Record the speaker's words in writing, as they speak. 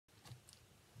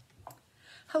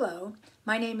Hello,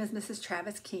 my name is Mrs.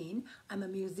 Travis-Keene. I'm a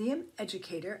museum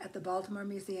educator at the Baltimore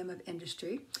Museum of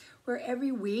Industry, where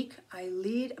every week I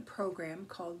lead a program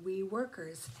called We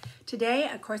Workers. Today,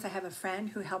 of course, I have a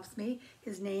friend who helps me.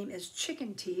 His name is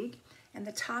Chickenteague, and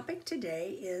the topic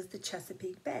today is the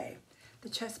Chesapeake Bay. The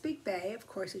Chesapeake Bay, of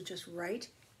course, is just right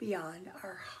beyond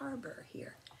our harbor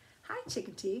here. Hi,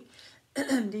 Chickenteague.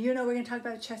 Do you know we're going to talk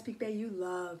about the Chesapeake Bay? You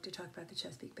love to talk about the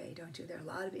Chesapeake Bay, don't you? There are a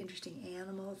lot of interesting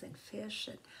animals and fish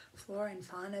and flora and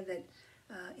fauna that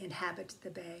inhabit the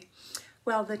bay.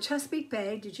 Well, the Chesapeake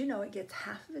Bay, did you know it gets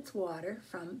half of its water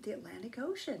from the Atlantic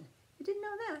Ocean? You didn't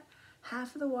know that?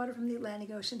 Half of the water from the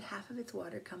Atlantic Ocean, half of its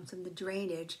water comes from the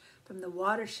drainage, from the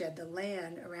watershed, the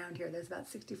land around here. There's about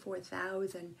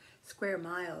 64,000 square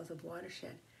miles of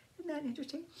watershed. Isn't that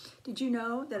interesting? Did you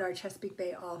know that our Chesapeake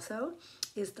Bay also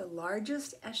is the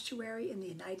largest estuary in the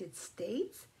United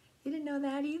States? You didn't know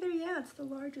that either? Yeah, it's the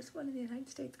largest one in the United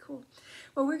States. Cool.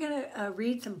 Well, we're going to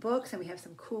read some books, and we have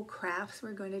some cool crafts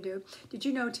we're going to do. Did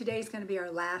you know today's going to be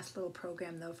our last little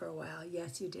program, though, for a while?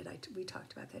 Yes, you did. We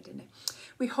talked about that, didn't we?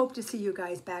 We hope to see you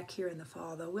guys back here in the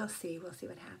fall, though. We'll see. We'll see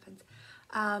what happens.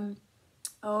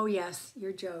 Oh, yes,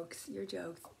 your jokes.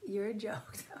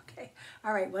 Okay.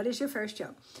 All right, what is your first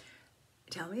joke?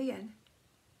 Tell me again.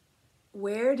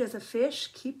 Where does a fish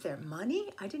keep their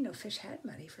money? I didn't know fish had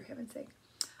money, for heaven's sake.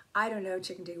 I don't know,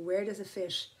 Chickenteague. Where does a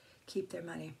fish keep their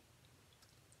money?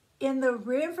 In the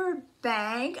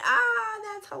riverbank. Ah,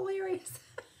 that's hilarious.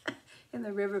 In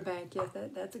the riverbank. Yes,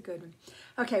 that's a good one.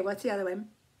 Okay, what's the other one?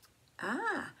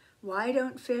 Why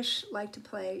don't fish like to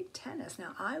play tennis?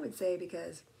 Now, I would say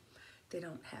because they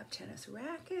don't have tennis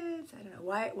rackets. I don't know.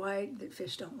 Why the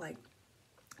fish don't like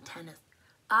tennis?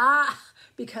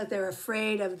 Because they're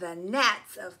afraid of the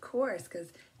nets, of course,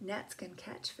 because nets can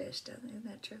catch fish, isn't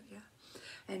that true? Yeah.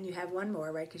 And you have one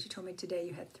more, right? Because you told me today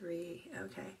you had 3.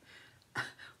 Okay.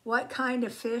 What kind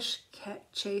of fish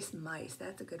chase mice?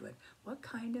 That's a good one. What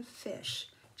kind of fish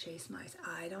chase mice?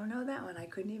 I don't know that one. I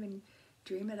couldn't even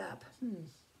dream it up.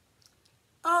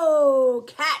 Oh,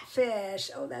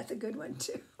 catfish. Oh, that's a good one,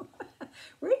 too.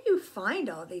 Where do you find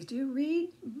all these? Do you read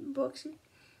books?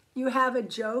 You have a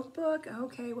joke book?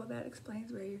 Okay, well, that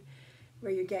explains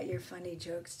where you get your funny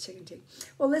jokes, Chickenteague.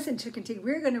 Well, listen, Chickenteague,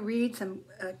 we're going to read some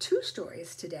 2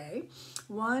 stories today.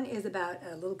 One is about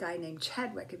a little guy named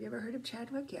Chadwick. Have you ever heard of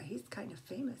Chadwick? Yeah, he's kind of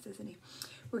famous, isn't he?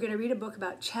 We're going to read a book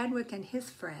about Chadwick and his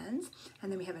friends,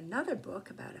 and then we have another book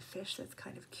about a fish that's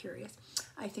kind of curious.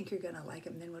 I think you're going to like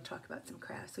him, and then we'll talk about some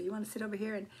crafts. So you want to sit over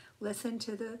here and listen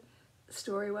to the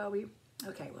story while we...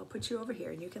 Okay, we'll put you over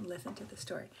here, and you can listen to the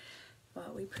story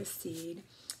while we proceed.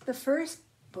 The first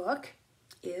book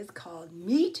is called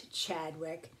Meet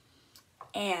Chadwick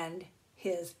and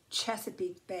His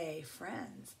Chesapeake Bay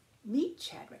Friends. Meet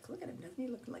Chadwick. Look at him. Doesn't he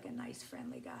look like a nice,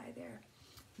 friendly guy there?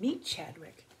 Meet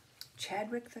Chadwick.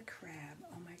 Chadwick the crab.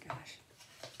 Oh, my gosh.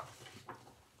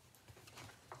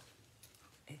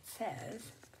 It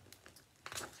says,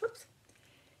 whoops.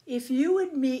 If you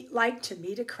would like to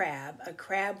meet a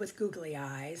crab with googly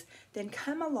eyes, then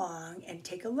come along and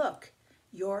take a look.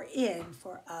 You're in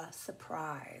for a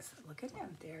surprise. Look at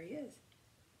him. There he is.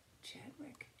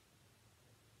 Chadwick.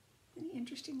 Isn't he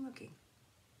interesting looking?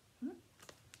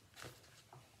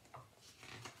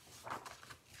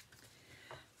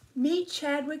 Meet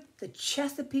Chadwick the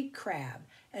Chesapeake crab,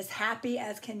 as happy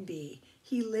as can be.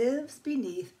 He lives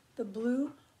beneath the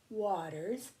blue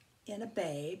waters in a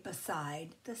bay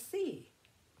beside the sea.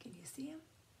 Can you see him?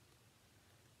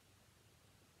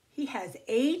 He has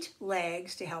 8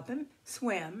 legs to help him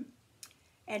swim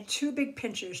and 2 big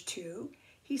pinchers too.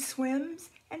 He swims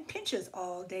and pinches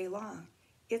all day long.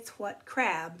 It's what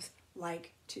crabs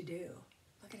like to do.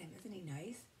 Look at him, isn't he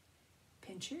nice?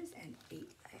 Pinchers and 8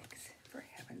 legs, for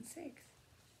heaven's sakes.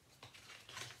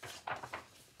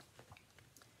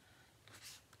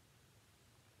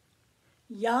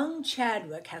 Young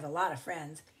Chadwick has a lot of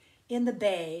friends in the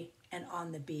bay and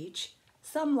on the beach.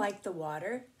 Some like the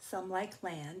water, some like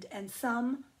land, and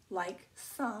some like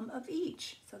some of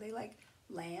each. So they like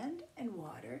land and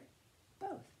water,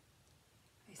 both.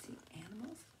 I see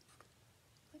animals.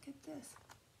 Look at this.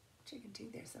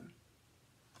 Chickenteague, there's some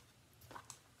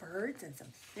birds and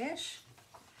some fish.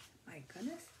 My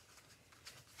goodness.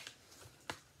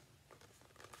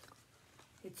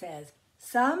 It says,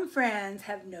 some friends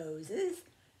have noses,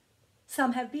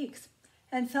 some have beaks,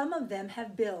 and some of them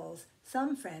have bills.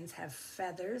 Some friends have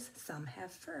feathers, some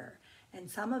have fur,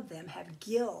 and some of them have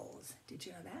gills. Did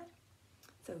you know that?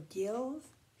 So gills,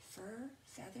 fur,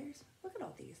 feathers. Look at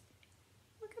all these.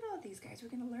 Look at all these guys. We're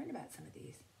going to learn about some of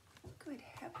these. Good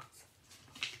heavens.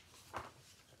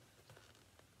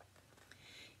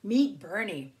 Meet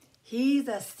Bernie. He's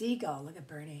a seagull. Look at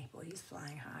Bernie. Boy, he's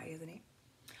flying high, isn't he?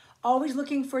 Always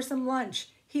looking for some lunch.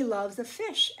 He loves a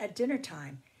fish at dinner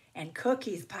time and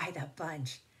cookies by the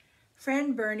bunch.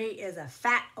 Friend Bernie is a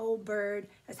fat old bird,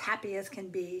 as happy as can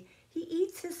be. He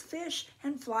eats his fish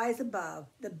and flies above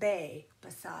the bay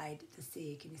beside the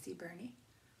sea. Can you see Bernie?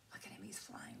 Look at him. He's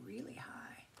flying really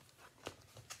high.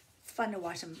 It's fun to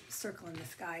watch him circle in the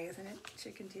sky, isn't it?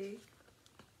 Chickenteague.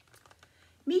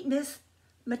 Meet Miss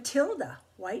Matilda,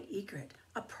 white egret,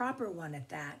 a proper one at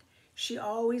that. She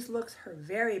always looks her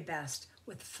very best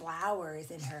with flowers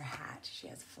in her hat. She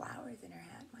has flowers in her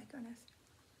hat, my goodness.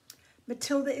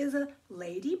 Matilda is a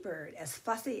ladybird, as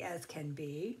fussy as can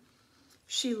be.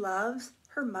 She loves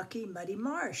her mucky, muddy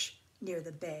marsh near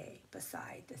the bay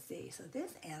beside the sea. So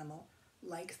this animal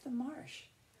likes the marsh.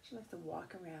 She likes to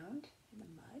walk around in the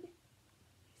mud. You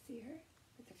see her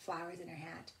with the flowers in her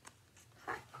hat.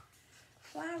 Ha!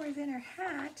 Flowers in her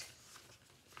hat.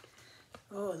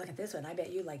 Oh, look at this one. I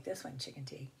bet you like this one,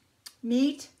 Chickenteague.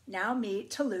 Now meet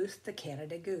Toulouse the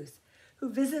Canada goose, who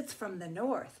visits from the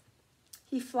north.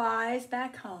 He flies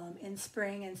back home in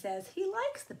spring and says he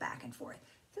likes the back and forth.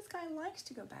 This guy likes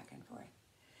to go back and forth.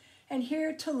 And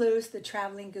here Toulouse, the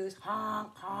traveling goose,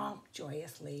 honk, honk,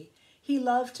 joyously. He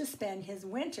loves to spend his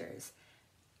winters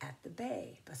at the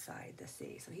bay beside the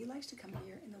sea. So he likes to come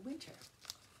here in the winter.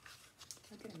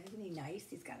 Look at him, isn't he nice?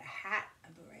 He's got a hat,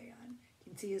 a beret on.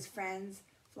 You can see his friends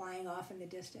flying off in the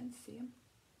distance. See him?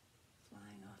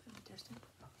 Flying off in the distance.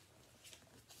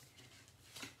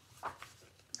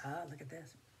 Ah, look at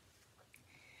this.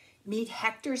 Meet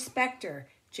Hector Spectre,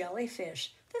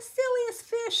 jellyfish, the silliest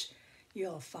fish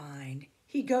you'll find.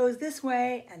 He goes this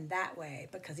way and that way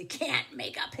because he can't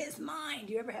make up his mind.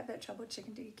 You ever have that trouble,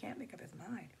 Chickenteague? He can't make up his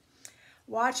mind.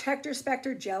 Watch Hector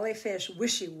Spectre, jellyfish,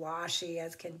 wishy-washy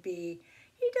as can be.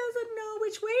 He doesn't know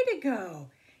which way to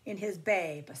go in his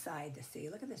bay beside the sea.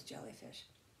 Look at this jellyfish.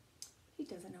 He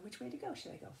doesn't know which way to go.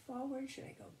 Should I go forward? Should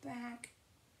I go back?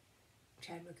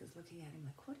 Chadwick is looking at him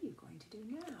like, what are you going to do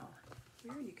now?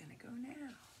 Where are you going to go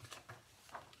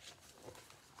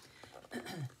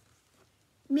now?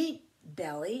 Meet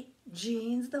Belly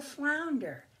Jeans the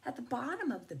flounder at the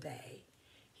bottom of the bay.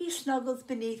 He snuggles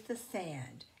beneath the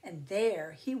sand, and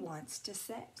there he wants to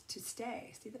stay.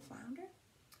 See the flounder?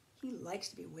 He likes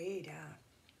to be way down.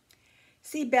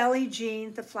 See Belly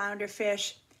Jeans the flounder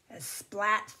fish, as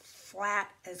flat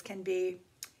as can be.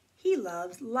 He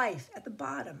loves life at the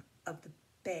bottom of the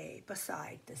bay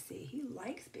beside the sea. He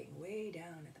likes being way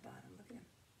down at the bottom. Look at him.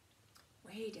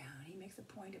 Way down. He makes a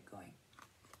point of going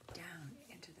down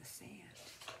into the sand.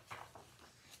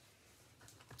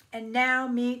 And now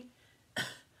meet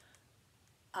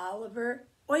Oliver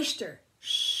Oyster.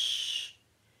 Shh.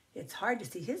 It's hard to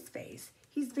see his face.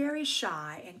 He's very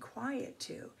shy and quiet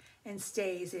too, and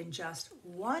stays in just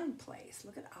one place.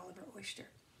 Look at Oliver Oyster.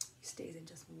 He stays in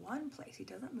just one place. He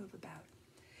doesn't move about.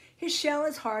 His shell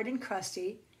is hard and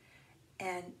crusty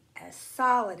and as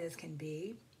solid as can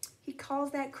be. He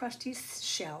calls that crusty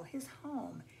shell his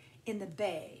home in the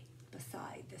bay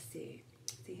beside the sea.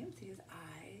 See him? See his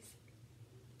eyes?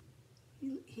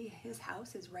 His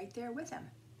house is right there with him.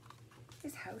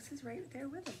 His house is right there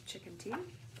with him,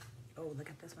 Chickenteague. Oh, look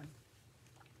at this one.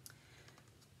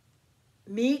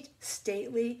 Meet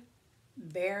stately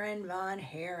Baron von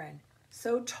Heron.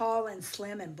 So tall and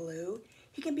slim and blue,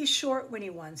 he can be short when he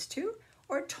wants to,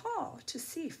 or tall to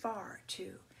see far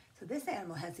too. So this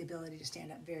animal has the ability to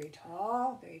stand up very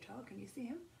tall. Can you see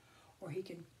him? Or he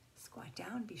can squat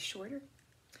down and be shorter.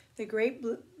 The great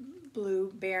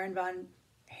blue Baron von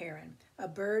Heron, a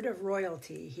bird of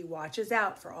royalty, he watches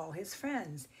out for all his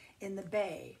friends in the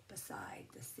bay beside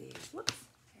the sea. Whoops,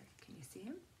 there, can you see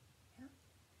him? Yeah.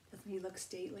 Doesn't he look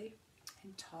stately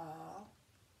and tall?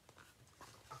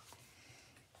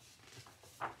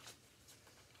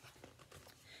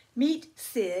 Meet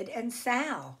Sid and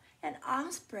Sal, an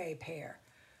osprey pair,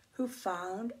 who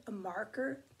found a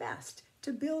marker best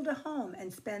to build a home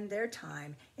and spend their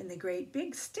time in the great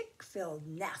big stick-filled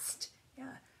nest.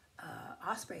 Yeah,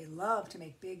 osprey love to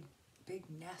make big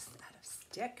nests out of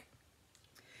stick.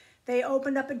 They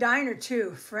opened up a diner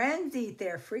too. Friends eat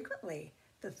there frequently.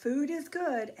 The food is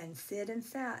good, and Sid and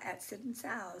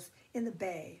Sal's in the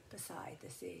bay beside the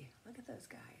sea. Look at those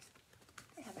guys.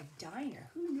 They have a diner.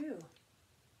 Who knew?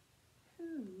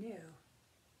 Who knew?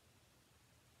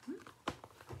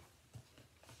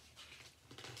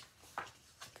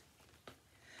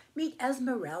 Meet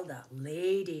Esmeralda,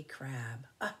 lady crab,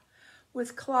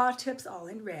 with claw tips all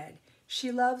in red.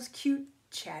 She loves cute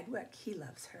Chadwick. He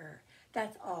loves her.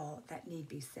 That's all that need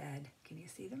be said. Can you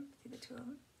see them? See the two of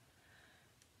them?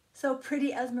 So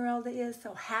pretty Esmeralda is,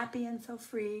 so happy and so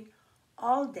free.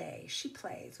 All day she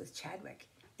plays with Chadwick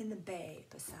in the bay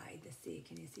beside the sea.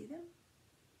 Can you see them?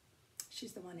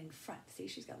 She's the one in front. See,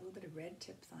 she's got a little bit of red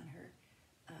tips on her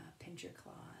pincher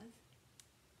claws.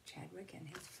 Chadwick and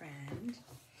his friend,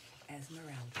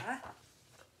 Esmeralda.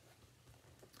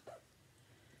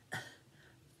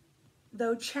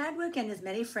 Though Chadwick and his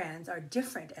many friends are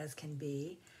different as can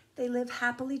be, they live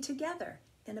happily together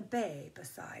in a bay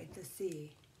beside the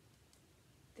sea.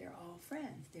 They're all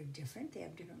friends. They're different. They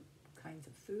have different kinds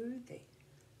of food. They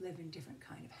live in different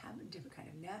kind of habit, different kind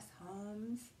of nests,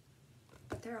 homes,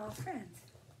 but they're all friends.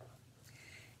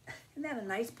 Isn't that a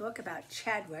nice book about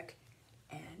Chadwick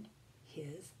and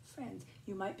his friends?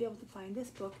 You might be able to find this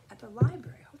book at the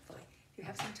library, hopefully, if you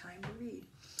have some time to read.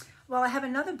 Well, I have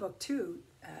another book too.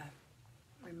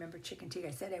 Remember Chickenteague?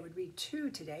 I said I would read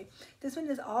 2 today. This one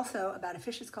is also about a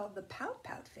fish. It's called the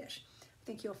Pout-Pout fish. I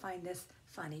think you'll find this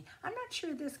funny. I'm not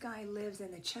sure this guy lives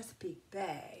in the Chesapeake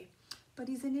Bay, but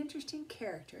he's an interesting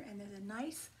character, and there's a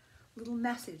nice little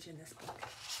message in this book.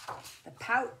 The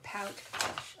Pout-Pout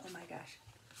fish. Oh my gosh.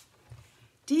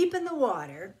 Deep in the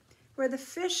water, where the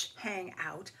fish hang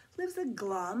out, lives a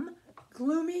glum,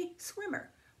 gloomy swimmer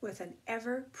with an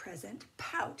ever-present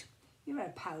pout. You know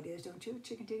what a pout is, don't you,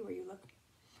 Chickenteague, where you look?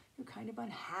 You're kind of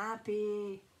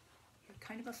unhappy. You're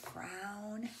kind of a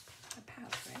frown. A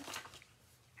pout, right?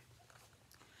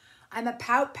 I'm a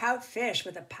pout-pout fish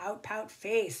with a pout-pout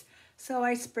face, so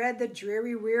I spread the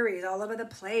dreary wearies all over the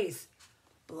place.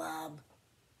 Blub,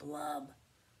 blub,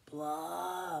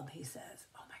 blub, he says.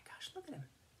 Oh my gosh, look at him.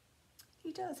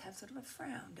 He does have sort of a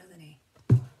frown, doesn't he?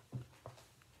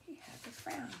 He has a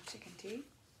frown, Chickenteague.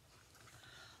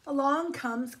 Along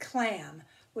comes Clam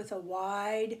with a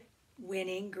wide,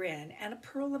 winning grin and a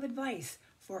pearl of advice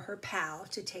for her pal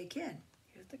to take in.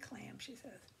 Here's the Clam, she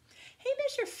says. Hey,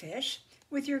 Mr. Fish,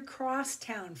 with your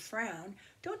crosstown frown,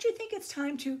 don't you think it's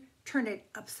time to turn it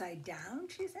upside down,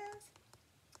 she says.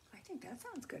 I think that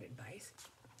sounds good advice.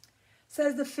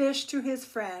 Says the fish to his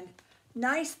friend,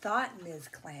 nice thought, Ms.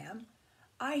 Clam.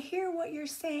 I hear what you're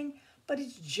saying, but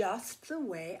it's just the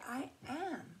way I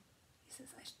am. He says,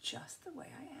 it's just the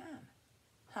way I am.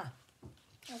 Huh.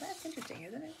 Well, that's interesting,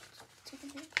 isn't it?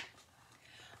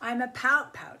 I'm a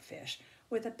pout-pout fish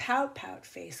with a pout-pout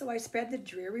face, so I spread the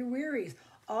dreary wearies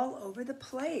all over the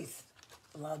place.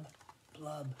 Blub,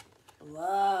 blub,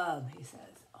 blub, he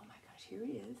says. Oh my gosh, here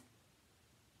he is.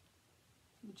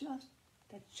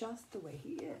 That's just the way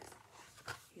he is.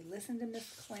 He listened to Miss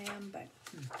Clam, but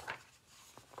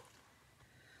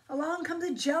Along comes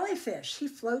a jellyfish. He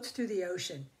floats through the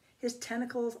ocean, his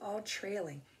tentacles all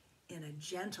trailing in a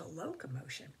gentle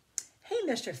locomotion. Hey,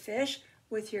 Mr. Fish,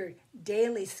 with your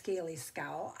daily scaly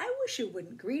scowl, I wish you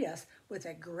wouldn't greet us with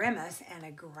a grimace and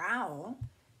a growl.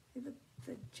 The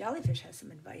jellyfish has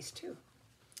some advice, too.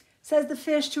 Says the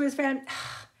fish to his friend,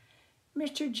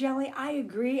 Mr. Jelly, I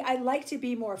agree. I'd like to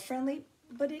be more friendly,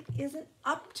 but it isn't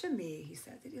up to me, he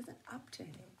says. It isn't up to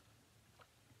him.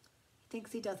 He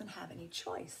thinks he doesn't have any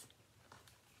choice.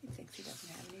 He thinks he doesn't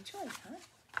have any choice, huh?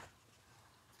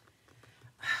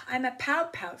 I'm a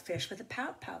pout-pout fish with a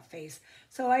pout-pout face,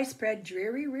 so I spread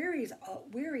dreary wearies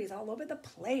all over the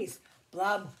place.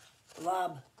 Blub,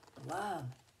 blub,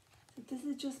 blub. This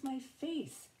is just my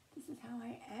face. This is how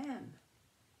I am.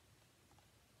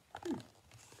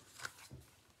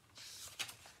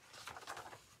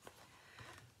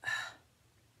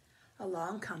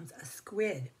 Along comes a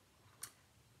squid.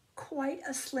 Quite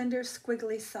a slender,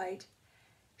 squiggly sight.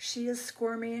 She is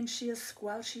squirmy and she is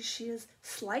squelchy. She is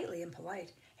slightly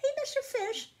impolite. Hey, Mr.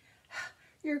 Fish,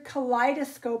 your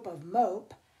kaleidoscope of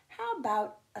mope, how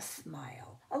about a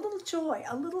smile, a little joy,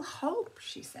 a little hope,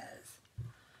 she says.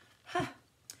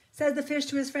 Says the fish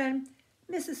to his friend,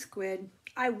 Mrs. Squid,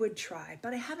 I would try,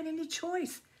 but I haven't any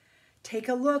choice. Take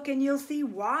a look and you'll see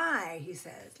why, he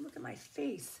says. Look at my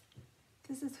face.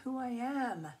 This is who I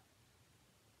am.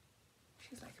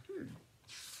 She's like,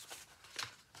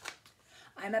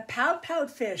 I'm a pout-pout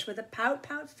fish with a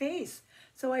pout-pout face,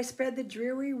 so I spread the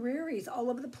dreary wearies all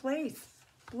over the place.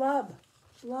 Blub,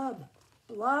 blub,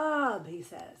 blub, he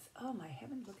says. Oh, my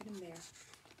heavens, look at him there.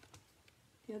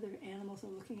 The other animals are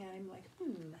looking at him like,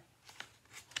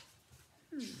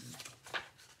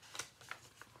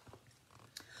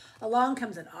 Along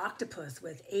comes an octopus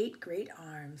with 8 great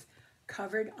arms,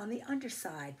 covered on the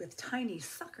underside with tiny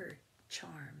sucker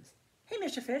charms. Hey,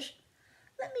 Mr. Fish,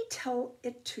 let me tell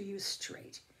it to you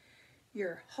straight.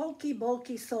 You're hulky,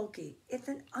 bulky, sulky. It's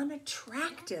an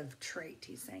unattractive trait,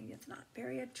 he's saying. It's not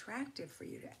very attractive for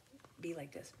you to be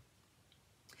like this.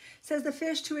 Says the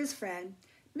fish to his friend,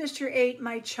 Mr. 8,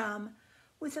 my chum,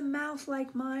 with a mouth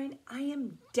like mine, I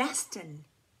am destined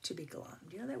to be glum.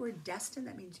 Do you know that word destined?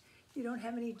 That means You don't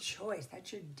have any choice.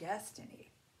 That's your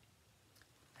destiny.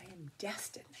 I am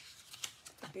destined.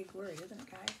 That's a big word, isn't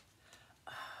it, guys?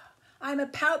 I'm a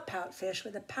pout-pout fish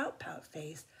with a pout-pout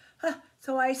face.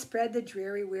 So I spread the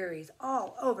dreary wearies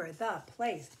all over the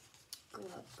place. Glub,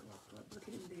 glub, glub. Look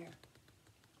at him there.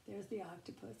 There's the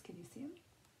octopus. Can you see him?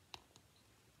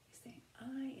 He's saying,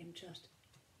 I am just,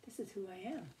 this is who I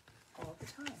am all the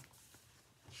time.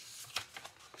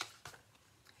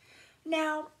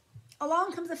 Now,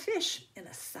 along comes a fish in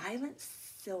a silent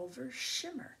silver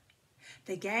shimmer.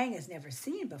 The gang has never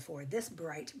seen before this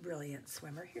bright, brilliant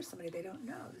swimmer. Here's somebody they don't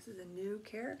know. This is a new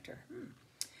character.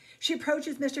 She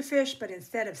approaches Mr. Fish, but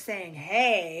instead of saying,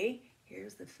 hey,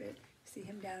 here's the fish. See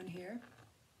him down here?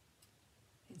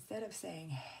 Instead of saying,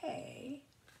 hey,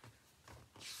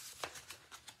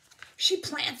 she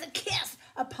plants a kiss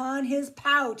upon his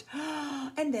pout.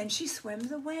 And then she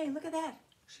swims away. Look at that.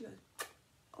 She goes,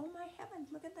 oh my heavens,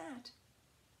 look at that.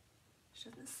 She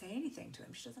doesn't say anything to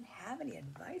him. She doesn't have any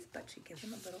advice, but she gives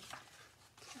him a little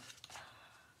kiss.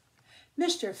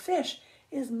 Mr. Fish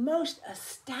is most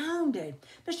astounded.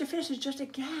 Mr. Fish is just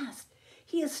aghast.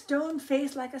 He is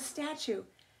stone-faced like a statue.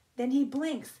 Then he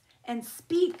blinks and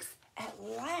speaks at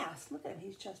last. Look at him.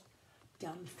 He's just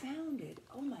dumbfounded.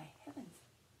 Oh, my heavens.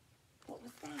 What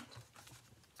was that?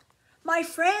 My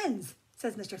friends,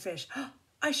 says Mr. Fish.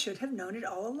 I should have known it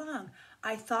all along.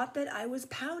 I thought that I was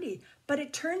pouty, but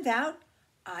it turns out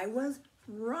I was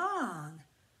wrong.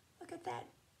 Look at that.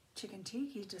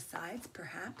 Chickenteague, he decides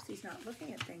perhaps he's not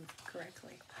looking at things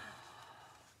correctly.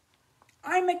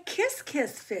 I'm a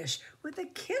kiss-kiss fish with a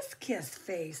kiss-kiss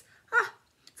face.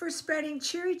 For spreading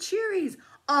cheeries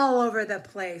all over the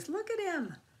place. Look at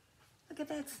him. Look at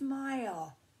that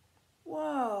smile.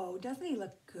 Whoa, doesn't he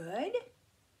look good?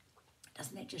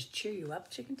 Doesn't it just cheer you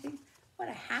up, Chickenteague? What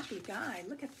a happy guy.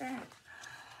 Look at that.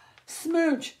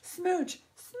 Smooch, smooch,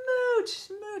 smooch,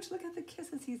 smooch. Look at the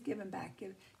kisses he's giving back.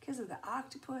 Kisses the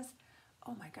octopus.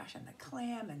 Oh my gosh, and the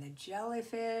clam and the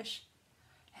jellyfish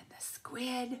and the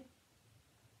squid.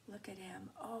 Look at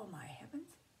him. Oh my heavens.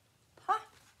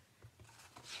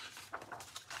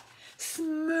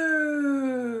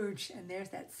 Smooch. And there's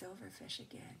that silverfish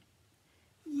again.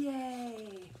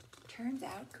 Yay. Turns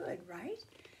out good, right?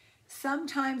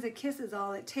 Sometimes a kiss is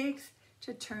all it takes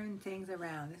to turn things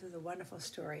around. This is a wonderful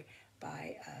story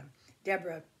by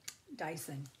Deborah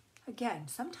Diesen. Again,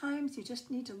 sometimes you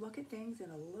just need to look at things in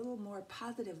a little more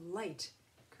positive light.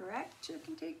 Correct,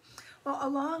 Chickenteague? Well,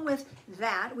 along with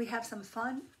that, we have some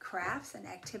fun crafts and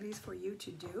activities for you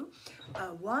to do.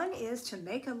 One is to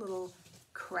make a little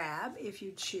crab if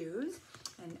you choose.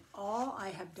 And all I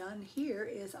have done here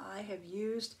is I have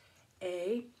used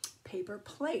a paper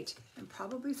plate. And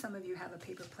probably some of you have a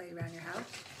paper plate around your house.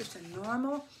 Just a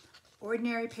normal,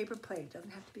 ordinary paper plate. It doesn't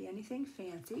have to be anything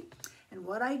fancy. And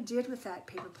what I did with that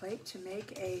paper plate to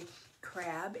make a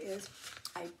crab is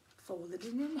I folded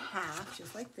it in half,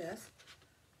 just like this.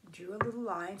 Drew a little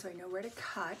line so I know where to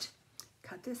cut.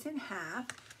 Cut this in half.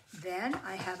 Then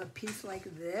I have a piece like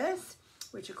this,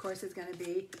 which of course is going to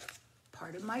be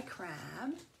part of my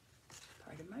crab.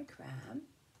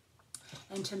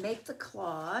 And to make the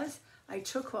claws, I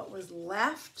took what was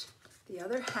left, the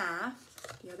other half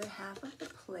of the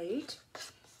plate,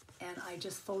 and I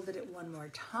just folded it one more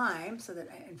time so that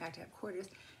in fact I have quarters,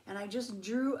 and I just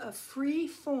drew a free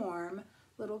form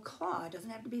little claw. It doesn't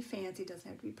have to be fancy, it doesn't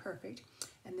have to be perfect.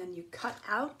 And then you cut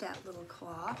out that little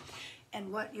claw,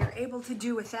 and what you're able to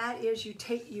do with that is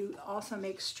you also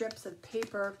make strips of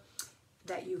paper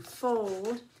that you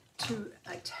fold to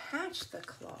attach the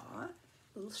claw,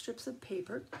 little strips of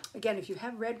paper. Again, if you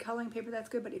have red coloring paper, that's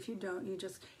good, but if you don't, you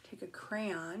just take a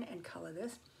crayon and color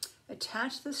this.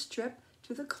 Attach the strip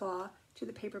to the claw to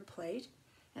the paper plate,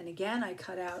 and again, I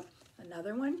cut out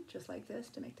another one, just like this,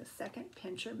 to make the second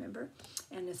pincher, remember?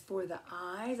 And as for the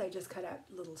eyes, I just cut out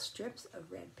little strips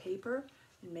of red paper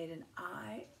and made an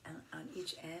eye on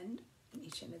each end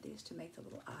of these to make the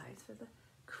little eyes for the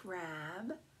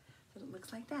crab. So it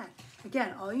looks like that.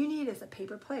 Again, all you need is a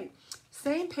paper plate.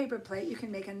 Same paper plate, you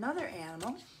can make another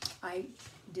animal. I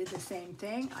did the same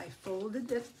thing. I folded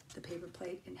the paper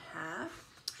plate in half,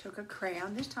 took a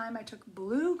crayon. This time I took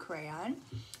blue crayon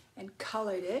and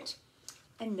colored it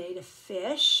and made a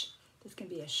fish. This can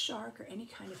be a shark or any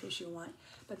kind of fish you want.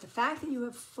 But the fact that you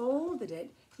have folded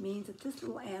it means that this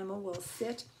little animal will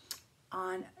sit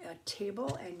on a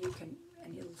table and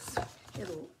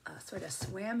it'll sort of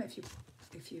swim if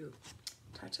you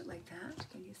touch it like that.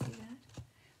 Can you see that?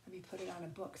 Let me put it on a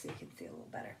book so you can see a little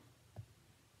better.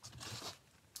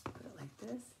 Put it like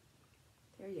this.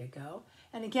 There you go.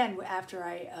 And again, after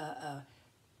I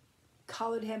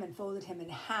colored him and folded him in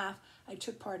half, I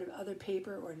took part of other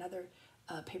paper or another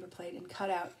paper plate and cut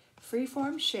out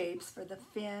freeform shapes for the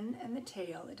fin and the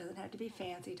tail. It doesn't have to be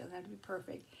fancy, it doesn't have to be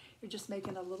perfect. You're just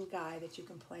making a little guy that you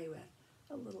can play with,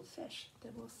 a little fish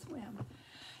that will swim.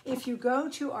 If you go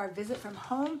to our Visit from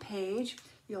Home page,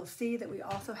 you'll see that we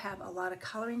also have a lot of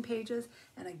coloring pages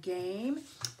and a game.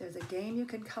 There's a game you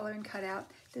can color and cut out.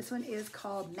 This one is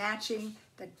called Matching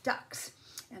the Ducks.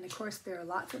 And of course, there are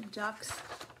lots of ducks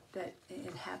that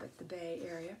inhabit the Bay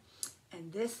Area.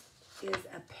 And this is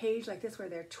a page like this where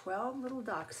there are 12 little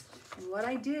ducks. And what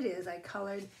I did is I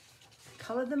colored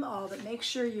them all, but make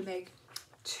sure you make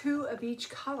 2 of each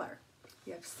color.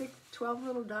 You have 12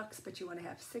 little ducks, but you want to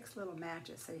have 6 little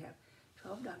matches. So you have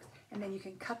 12 ducks. And then you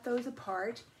can cut those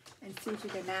apart and see if you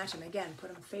can match them. Again,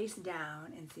 put them face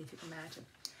down and see if you can match them.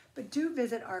 But do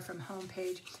visit our From Home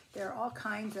page. There are all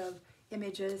kinds of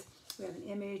images. We have an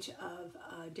image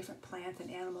of different plants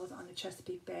and animals on the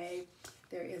Chesapeake Bay.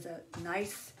 There is a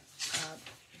nice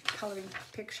coloring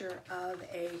picture of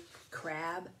a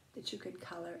crab that you could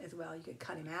color as well. You could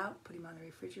cut him out, put him on the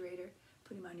refrigerator,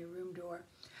 put him on your room door.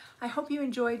 I hope you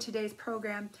enjoyed today's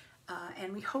program,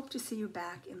 and we hope to see you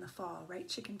back in the fall, right,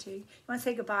 Chickenteague? You want to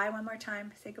say goodbye one more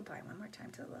time? Say goodbye one more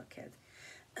time to the little kids.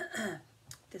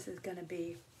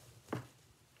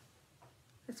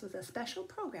 This was a special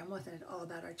program, wasn't it? All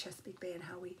about our Chesapeake Bay and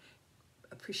how we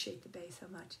appreciate the Bay so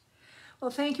much.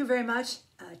 Well, thank you very much.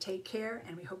 Take care,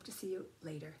 and we hope to see you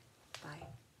later. Bye.